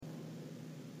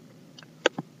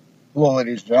Hello,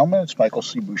 ladies and gentlemen. It's Michael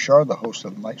C. Bouchard, the host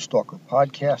of the Night Stalker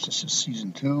podcast. This is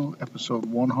season 2, episode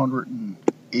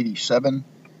 187.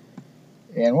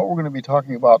 And what we're going to be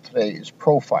talking about today is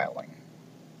profiling.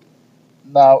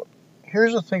 Now,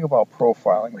 here's the thing about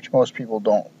profiling, which most people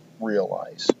don't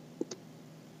realize.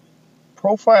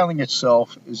 Profiling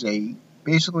itself is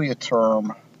basically a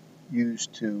term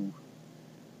used to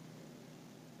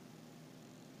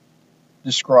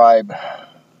describe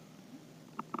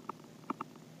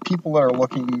people that are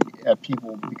looking at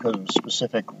people because of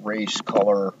specific race,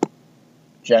 color,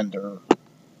 gender,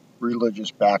 religious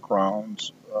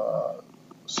backgrounds,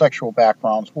 sexual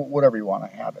backgrounds, whatever you want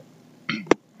to have it.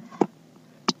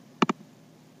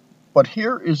 But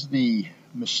here is the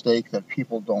mistake that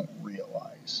people don't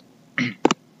realize.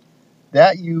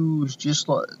 That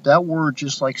word,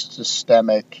 just like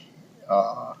systemic,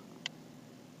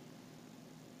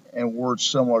 and words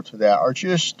similar to that, are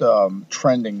just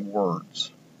trending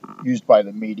words used by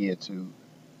the media to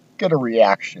get a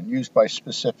reaction, used by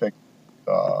specific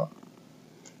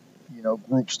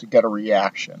groups to get a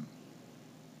reaction.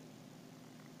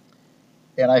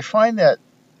 And I find that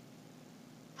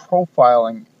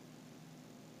profiling,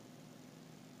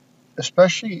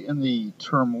 especially in the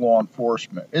term law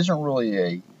enforcement,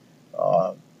 really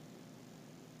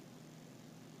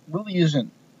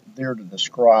isn't there to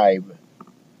describe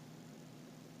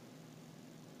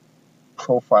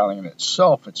profiling in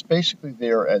itself. It's basically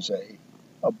there as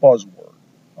a buzzword,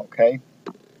 okay?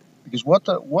 Because what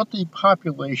the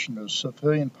population, the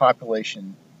civilian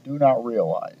population, do not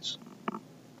realize,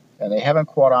 and they haven't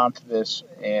caught on to this,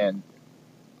 and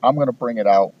I'm going to bring it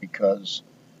out because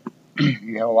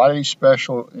you have a lot of these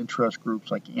special interest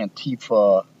groups like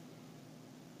Antifa,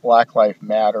 Black Lives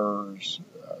Matters,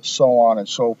 so on and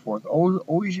so forth,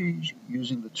 always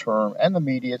using the term, and the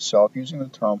media itself using the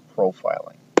term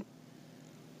profiling.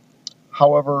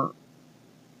 However,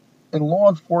 in law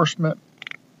enforcement,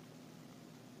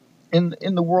 in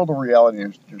the world of reality,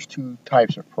 there's two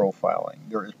types of profiling.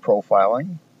 There is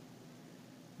profiling,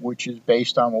 which is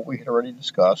based on what we had already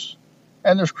discussed,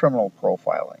 and there's criminal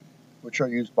profiling, which are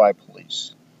used by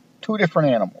police. Two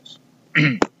different animals.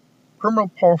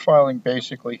 Criminal profiling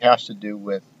basically has to do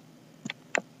with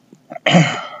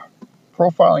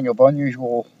profiling of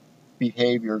unusual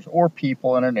behaviors or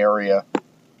people in an area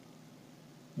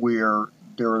where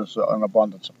there is an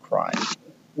abundance of crime.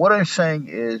 What I'm saying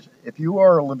is, if you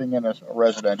are living in a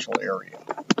residential area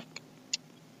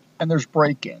and there's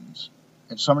break-ins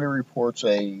and somebody reports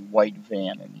a white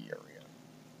van in the area,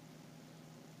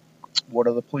 what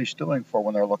are the police doing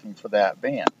when they're looking for that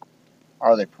van?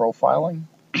 Are they profiling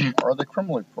or are they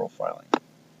criminally profiling?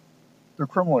 They're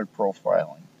criminally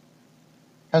profiling.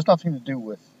 It has nothing to do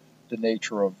with the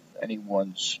nature of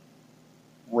anyone's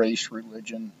race,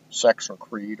 religion, sex, or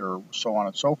creed, or so on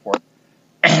and so forth.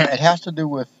 It has to do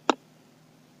with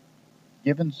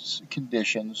given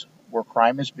conditions where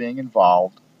crime is being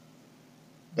involved,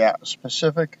 that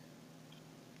specific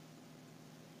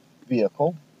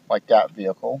vehicle, like that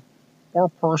vehicle, or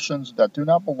persons that do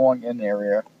not belong in the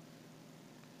area,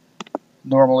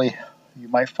 normally you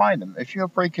might find them. If you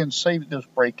have break-ins, say there's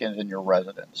break-ins in your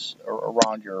residence or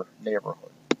around your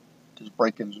neighborhood. There's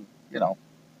break-ins,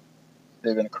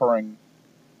 they've been occurring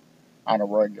on a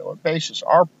regular basis.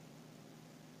 Are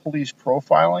police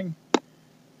profiling?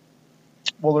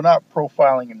 Well, they're not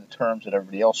profiling in the terms that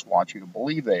everybody else wants you to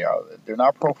believe they are. They're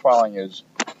not profiling as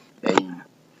in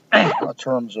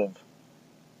terms of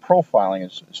profiling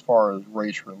as far as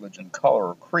race, religion, color,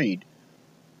 or creed.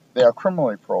 They are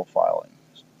criminally profiling.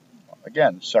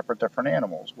 Again, separate, different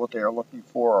animals. What they are looking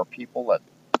for are people that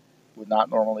would not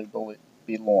normally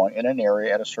belong in an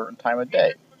area at a certain time of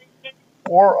day,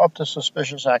 or up to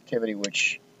suspicious activity,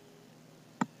 which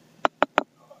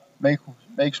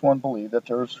makes one believe that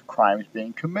there's crimes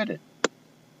being committed.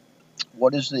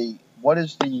 What is the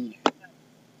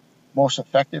most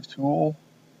effective tool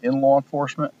in law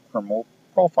enforcement? Criminal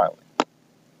profiling.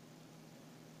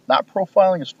 Not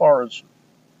profiling as far as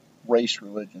race,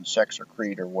 religion, sex, or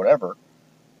creed, or whatever,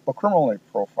 but criminally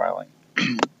profiling,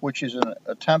 which is an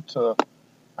attempt to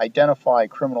identify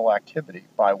criminal activity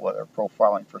by whether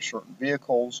profiling for certain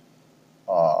vehicles,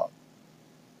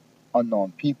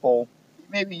 unknown people,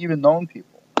 maybe even known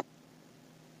people.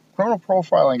 Criminal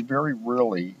profiling very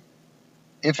rarely,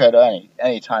 if at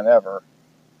any time ever,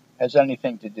 has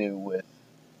anything to do with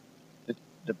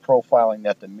the profiling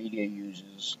that the media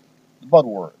uses, the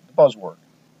buzzword,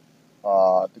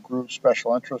 the groups,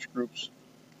 special interest groups.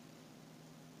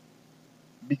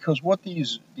 Because what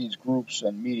these groups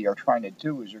and media are trying to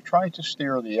do is they're trying to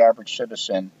steer the average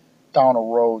citizen down a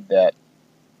road that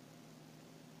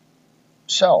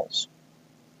sells.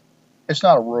 It's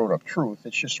not a road of truth.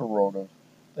 It's just a road of,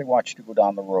 they want you to go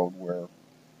down the road where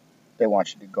they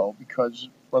want you to go because,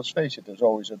 let's face it, there's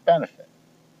always a benefit.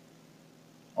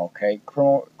 Okay,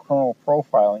 criminal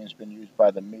profiling has been used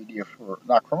by the media for,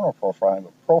 not criminal profiling,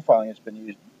 but profiling has been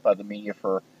used by the media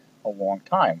for a long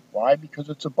time. Why? Because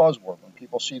it's a buzzword. When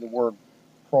people see the word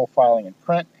profiling in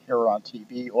print, hear it on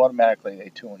TV, automatically they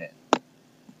tune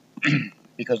in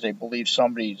because they believe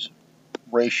somebody's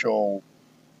racial,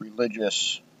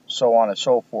 religious, so on and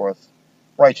so forth,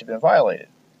 rights have been violated.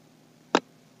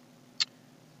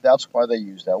 That's why they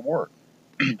use that word.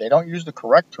 They don't use the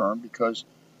correct term because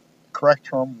the correct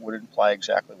term would imply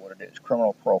exactly what it is,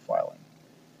 criminal profiling.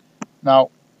 Now,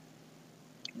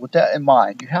 with that in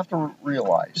mind, you have to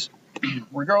realize,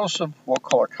 regardless of what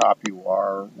color cop you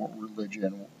are, what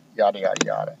religion, yada, yada,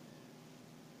 yada,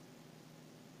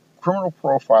 criminal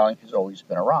profiling has always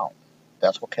been around.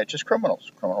 That's what catches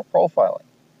criminals, criminal profiling.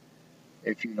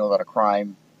 If you know that a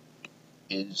crime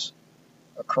is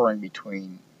occurring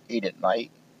between 8 at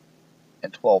night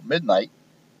and 12 midnight,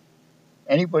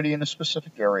 anybody in a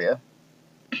specific area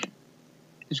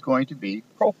is going to be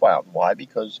profiled. Why?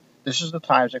 Because this is the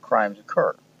times that crimes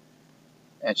occur.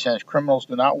 And since criminals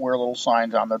do not wear little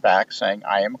signs on their back saying,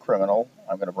 I am a criminal,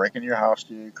 I'm going to break into your house,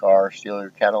 steal your car, steal your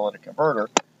catalytic converter,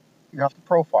 you have to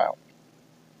profile.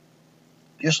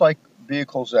 Just like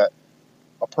vehicles that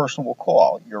a person will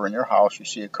call. You're in your house, you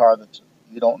see a car that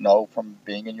you don't know from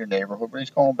being in your neighborhood, but he's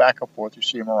going back and forth, you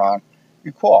see him around,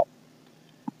 you call.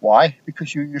 Why?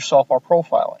 Because you yourself are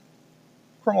profiling,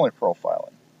 criminally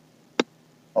profiling.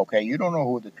 Okay, you don't know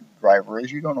who the driver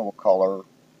is, you don't know what color,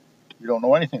 you don't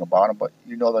know anything about him, but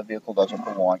you know that vehicle doesn't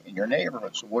belong in your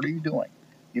neighborhood. So what are you doing?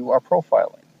 You are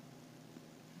profiling.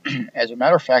 As a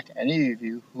matter of fact, any of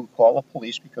you who call the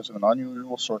police because of an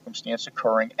unusual circumstance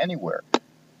occurring anywhere,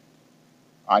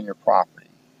 on your property,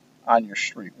 on your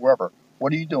street, wherever,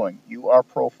 what are you doing? You are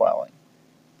profiling.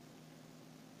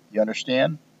 You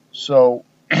understand? So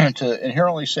to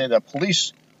inherently say that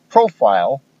police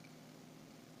profile,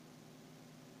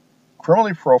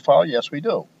 criminally profile, yes, we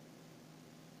do.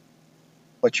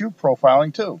 But you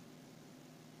profiling too.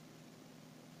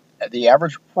 The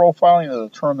average profiling is the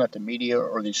term that the media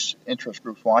or these interest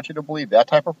groups want you to believe. That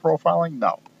type of profiling,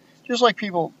 no. Just like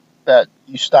people that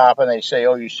you stop and they say,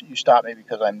 oh, you stopped me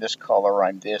because I'm this color,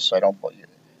 I'm this, I don't believe you.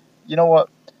 You know what?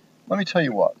 Let me tell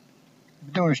you what. I've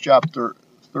been doing this job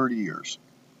 30 years.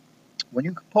 When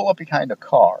you pull up behind a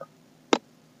car,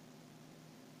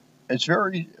 it's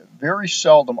very, very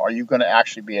seldom are you going to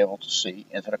actually be able to see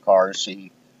into the car to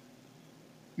see.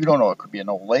 You don't know. It could be an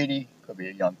old lady, could be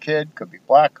a young kid, could be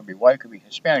black, could be white, could be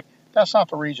Hispanic. That's not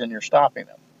the reason you're stopping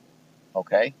them,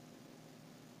 okay?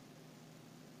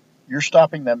 You're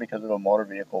stopping them because of a motor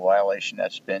vehicle violation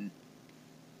that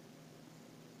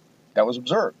was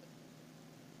observed.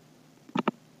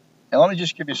 And let me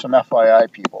just give you some FYI,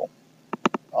 people.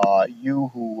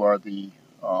 You who are the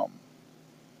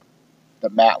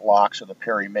Matlocks or the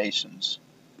Perry Masons,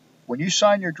 when you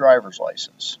sign your driver's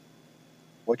license,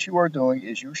 what you are doing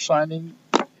is you're signing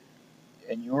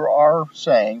and you are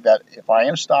saying that if I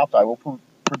am stopped, I will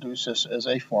produce this as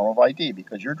a form of ID,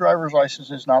 because your driver's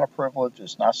license is not a privilege,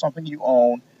 it's not something you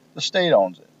own, the state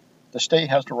owns it. The state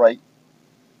has the right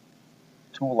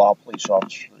to allow police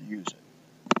officers to use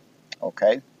it.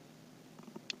 Okay?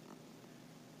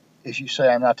 If you say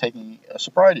I'm not taking a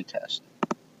sobriety test,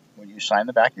 when you sign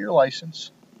the back of your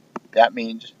license, that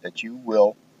means that you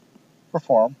will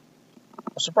perform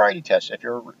a sobriety test if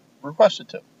you're requested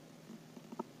to.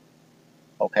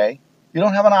 Okay? You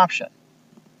don't have an option.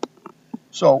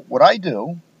 So what I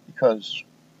do, because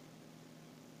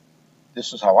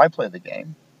this is how I play the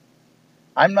game,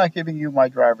 I'm not giving you my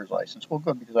driver's license. Well,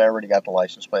 good, because I already got the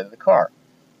license plate of the car.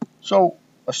 So,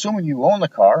 assuming you own the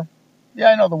car, yeah,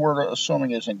 I know the word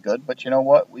assuming isn't good, but you know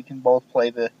what? We can both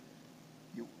play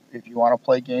if you want to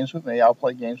play games with me, I'll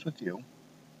play games with you.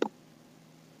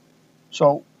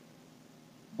 So,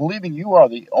 believing you are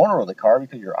the owner of the car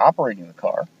because you're operating the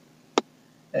car,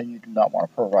 and you do not want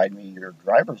to provide me your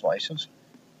driver's license,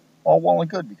 all well and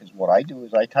good, because what I do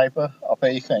is I type up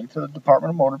a thing to the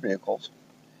Department of Motor Vehicles,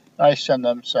 and I send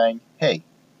them saying, hey,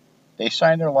 they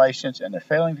signed their license and they're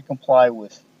failing to comply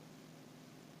with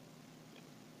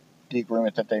the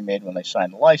agreement that they made when they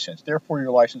signed the license. Therefore,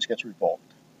 your license gets revoked.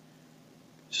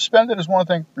 Suspended is one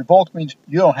thing. Revoked means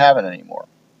you don't have it anymore.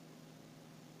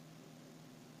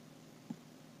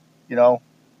 You know?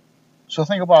 So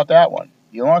think about that one.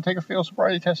 You want to take a field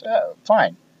sobriety test?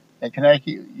 Fine. In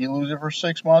Connecticut, you lose it for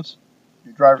 6 months,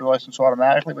 you drive your license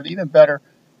automatically. But even better,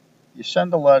 we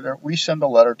send a letter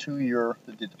to the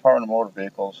Department of Motor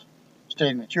Vehicles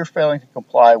stating that you're failing to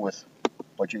comply with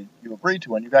what you agreed to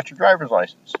when you got your driver's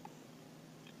license.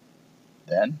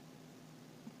 Then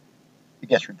it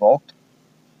gets revoked.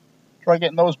 Try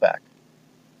getting those back.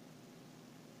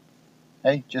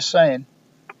 Hey, just saying,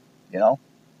 you know.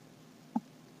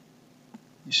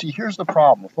 You see, here's the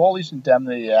problem with all these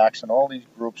indemnity acts and all these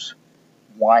groups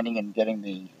whining and getting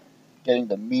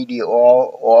the media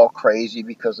all crazy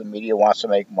because the media wants to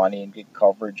make money and get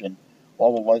coverage, and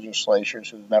all the legislators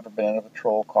who've never been in a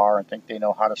patrol car and think they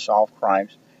know how to solve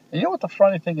crimes. And you know what the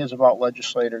funny thing is about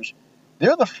legislators?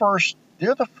 They're the first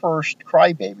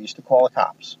crybabies to call the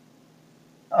cops.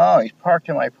 Oh, he's parked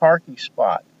in my parking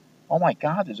spot. Oh my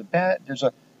God, there's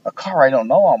a car I don't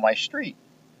know on my street.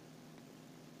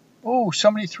 Oh,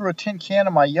 somebody threw a tin can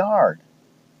in my yard.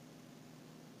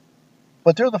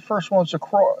 But they're the first ones to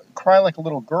cry like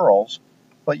little girls,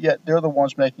 but yet they're the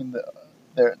ones making the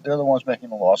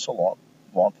law, so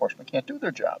law enforcement can't do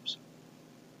their jobs.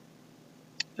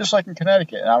 Just like in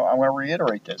Connecticut, and I'm going to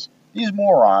reiterate this: these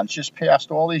morons just passed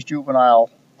all these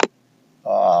juvenile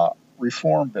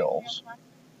reform bills,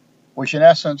 which in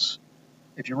essence,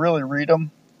 if you really read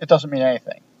them, it doesn't mean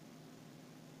anything.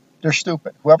 They're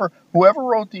stupid. Whoever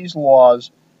wrote these laws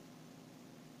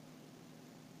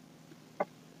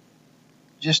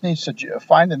just needs to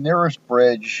find the nearest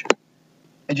bridge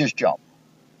and just jump.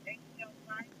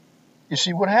 You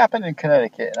see what happened in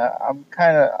Connecticut, and I'm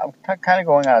kind of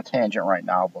going on a tangent right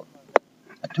now, but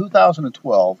in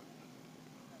 2012,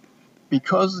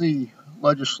 because the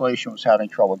legislation was having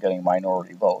trouble getting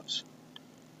minority votes,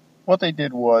 what they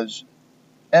did was,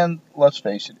 and let's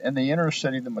face it, in the inner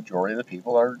city, the majority of the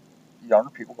people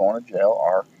younger people going to jail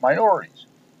are minorities.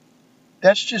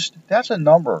 That's a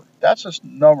number. That's a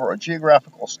number, a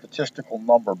geographical, statistical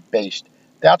number based.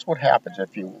 That's what happens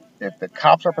if the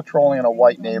cops are patrolling in a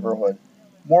white neighborhood,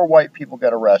 more white people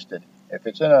get arrested. If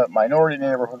it's in a minority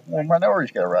neighborhood, more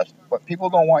minorities get arrested. But people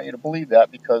don't want you to believe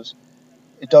that because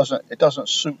it doesn't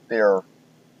suit their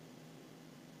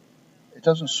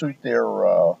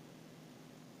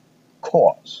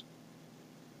cause.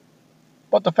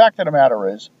 But the fact of the matter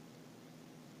is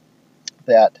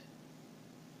that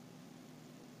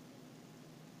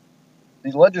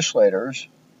the legislators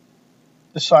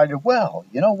decided, well,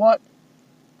 you know what?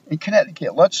 In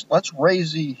Connecticut, let's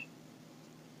raise the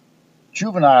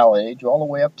juvenile age all the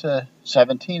way up to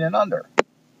 17 and under.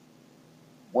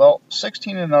 Well,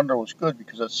 16 and under was good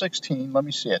because at 16,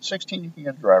 at 16 you can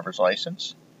get a driver's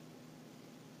license.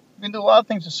 You can do a lot of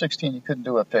things at 16 you couldn't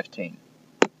do at 15.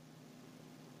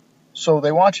 So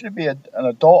they want you to be an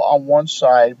adult on one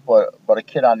side, but a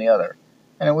kid on the other.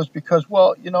 And it was because,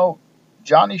 well,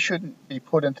 Johnny shouldn't be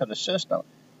put into the system.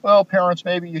 Well, parents,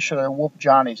 maybe you should have whooped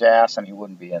Johnny's ass and he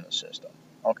wouldn't be in the system.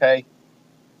 Okay?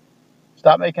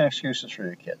 Stop making excuses for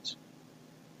your kids.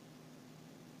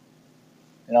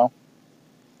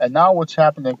 And now what's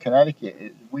happened in Connecticut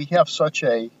is we have such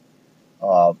a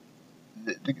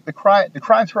the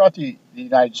crime throughout the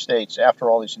United States after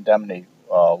all these indemnity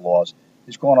laws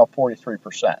is going up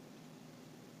 43%,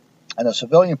 and the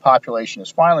civilian population is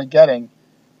finally getting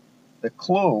the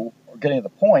clue or getting the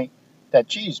point that,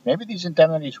 geez, maybe these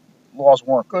indemnity laws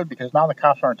weren't good because now the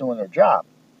cops aren't doing their job.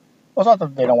 Well, it's not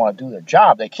that they don't want to do their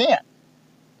job; they can't.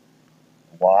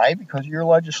 Why? Because your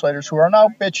legislators who are now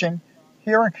bitching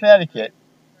here in Connecticut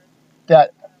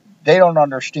that they don't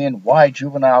understand why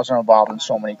juveniles are involved in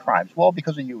so many crimes. Well,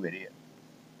 because of you, idiot.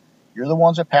 You're the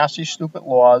ones that passed these stupid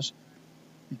laws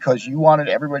because you wanted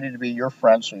everybody to be your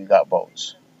friend, so you got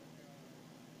votes.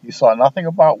 You thought nothing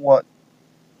about what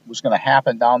was going to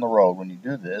happen down the road when you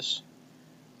do this.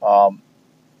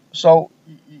 So,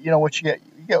 you know what you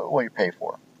get what you pay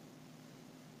for.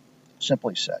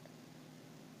 Simply said.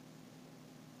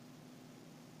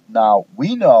 Now,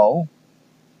 we know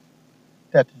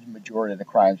that the majority of the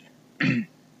crimes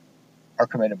are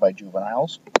committed by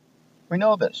juveniles. We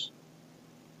know this.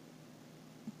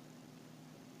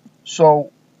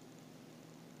 So,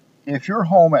 if you're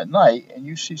home at night and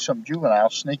you see some juvenile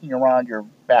sneaking around your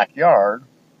backyard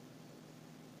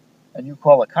and you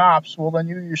call the cops, well, then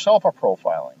you yourself are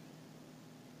profiling.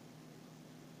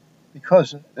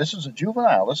 Because this is a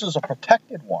juvenile. This is a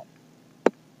protected one.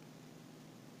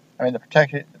 I mean, the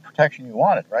protection you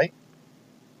wanted, right?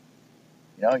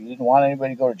 You didn't want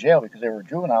anybody to go to jail because they were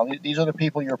juvenile. These are the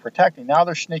people you're protecting. Now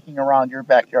they're sneaking around your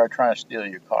backyard trying to steal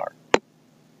your car.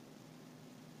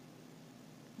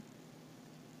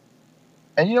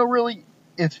 And really,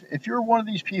 if you're one of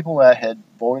these people that had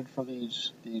voted for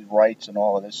these rights and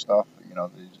all of this stuff,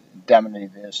 these indemnity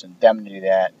this, indemnity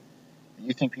that, and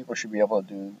you think people should be able to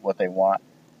do what they want,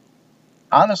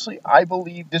 honestly, I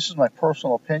believe, this is my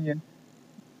personal opinion,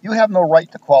 you have no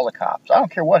right to call the cops. I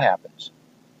don't care what happens.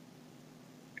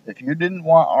 If you didn't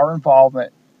want our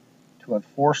involvement to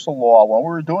enforce the law when we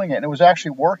were doing it, and it was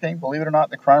actually working, believe it or not,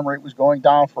 the crime rate was going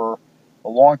down for a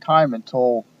long time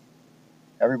until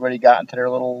everybody got into their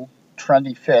little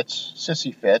trendy fits,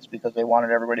 sissy fits, because they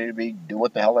wanted everybody to do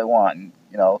what the hell they want in,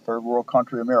 third world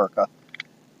country America.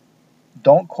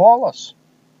 Don't call us.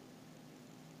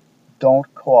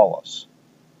 Don't call us.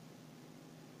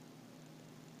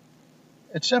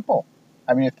 It's simple.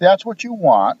 I mean, if that's what you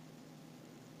want,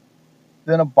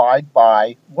 then abide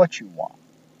by what you want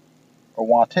or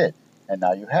wanted, and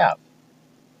now you have.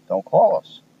 Don't call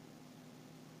us.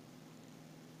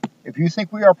 If you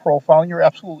think we are profiling, you're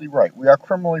absolutely right. We are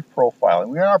criminally profiling.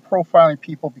 We are not profiling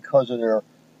people because of their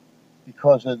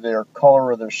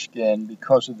color of their skin,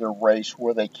 because of their race,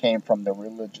 where they came from, their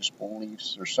religious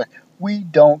beliefs, their sex. We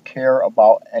don't care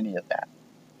about any of that.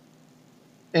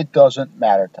 It doesn't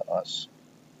matter to us.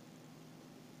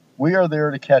 We are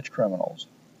there to catch criminals.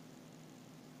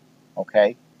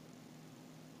 Okay?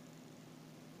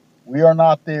 We are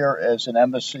not there as an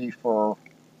embassy for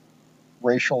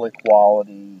racial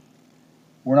equality.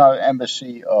 We're not an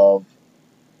embassy of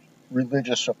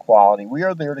religious equality. We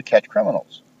are there to catch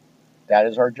criminals. That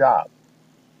is our job.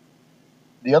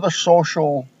 The other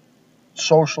social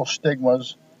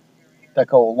stigmas that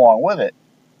go along with it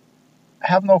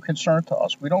have no concern to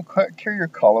us. We don't care your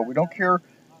color. We don't care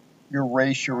your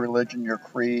race, your religion, your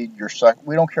creed, your sex.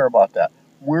 We don't care about that.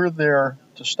 We're there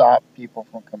to stop people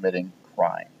from committing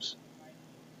crimes.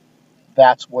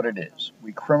 That's what it is.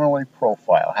 We criminally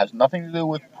profile. It has nothing to do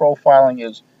with profiling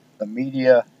as the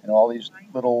media and all these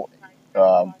little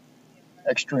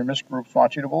extremist groups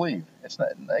want you to believe.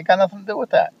 They got nothing to do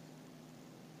with that.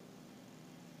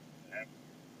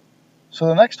 So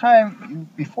the next time,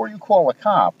 before you call the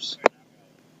cops,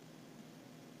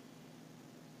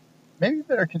 maybe you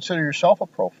better consider yourself a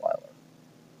profiler.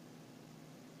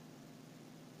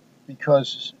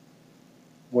 Because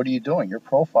what are you doing? You're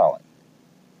profiling.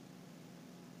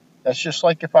 That's just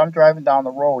like if I'm driving down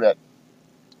the road at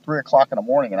 3 o'clock in the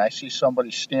morning and I see somebody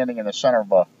standing in the center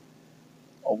of a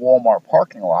Walmart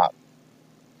parking lot.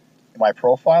 Am I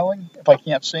profiling if I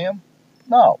can't see him?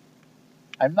 No,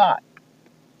 I'm not.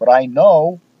 But I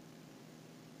know,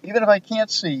 even if I can't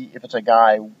see if it's a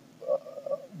guy,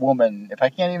 woman, if I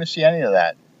can't even see any of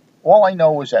that, all I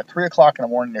know is at 3 o'clock in the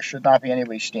morning there should not be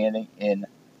anybody standing in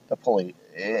the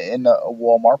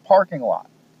Walmart parking lot.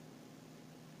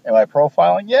 Am I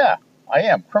profiling? Yeah, I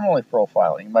am criminally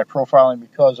profiling. Am I profiling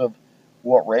because of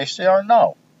what race they are?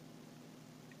 No.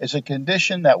 It's a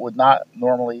condition that would not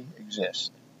normally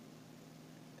exist.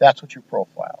 That's what you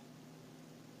profile.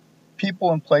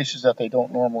 People in places that they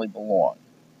don't normally belong.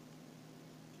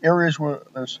 Areas where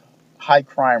there's high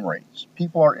crime rates.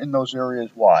 People are in those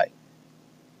areas. Why?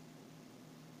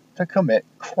 To commit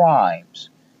crimes.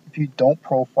 If you don't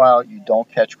profile, you don't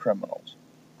catch criminals.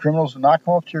 Criminals do not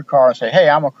come up to your car and say, hey,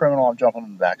 I'm a criminal, I'm jumping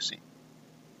in the back seat.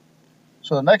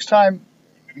 So the next time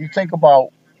you think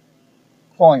about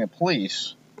calling the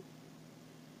police,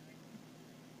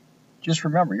 just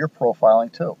remember, you're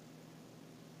profiling too.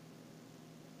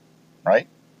 Right?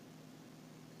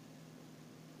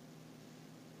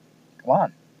 Come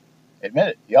on. Admit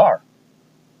it. You are.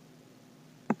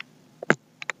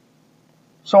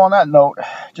 So on that note,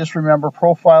 just remember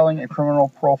profiling and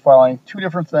criminal profiling, two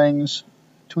different things,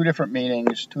 two different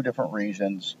meanings, two different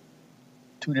reasons,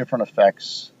 two different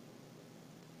effects.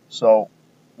 So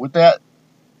with that,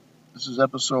 this is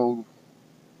episode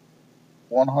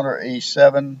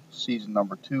 187, season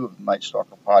number 2 of the Night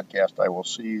Stalker podcast. I will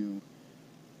see you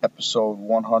episode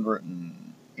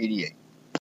 188.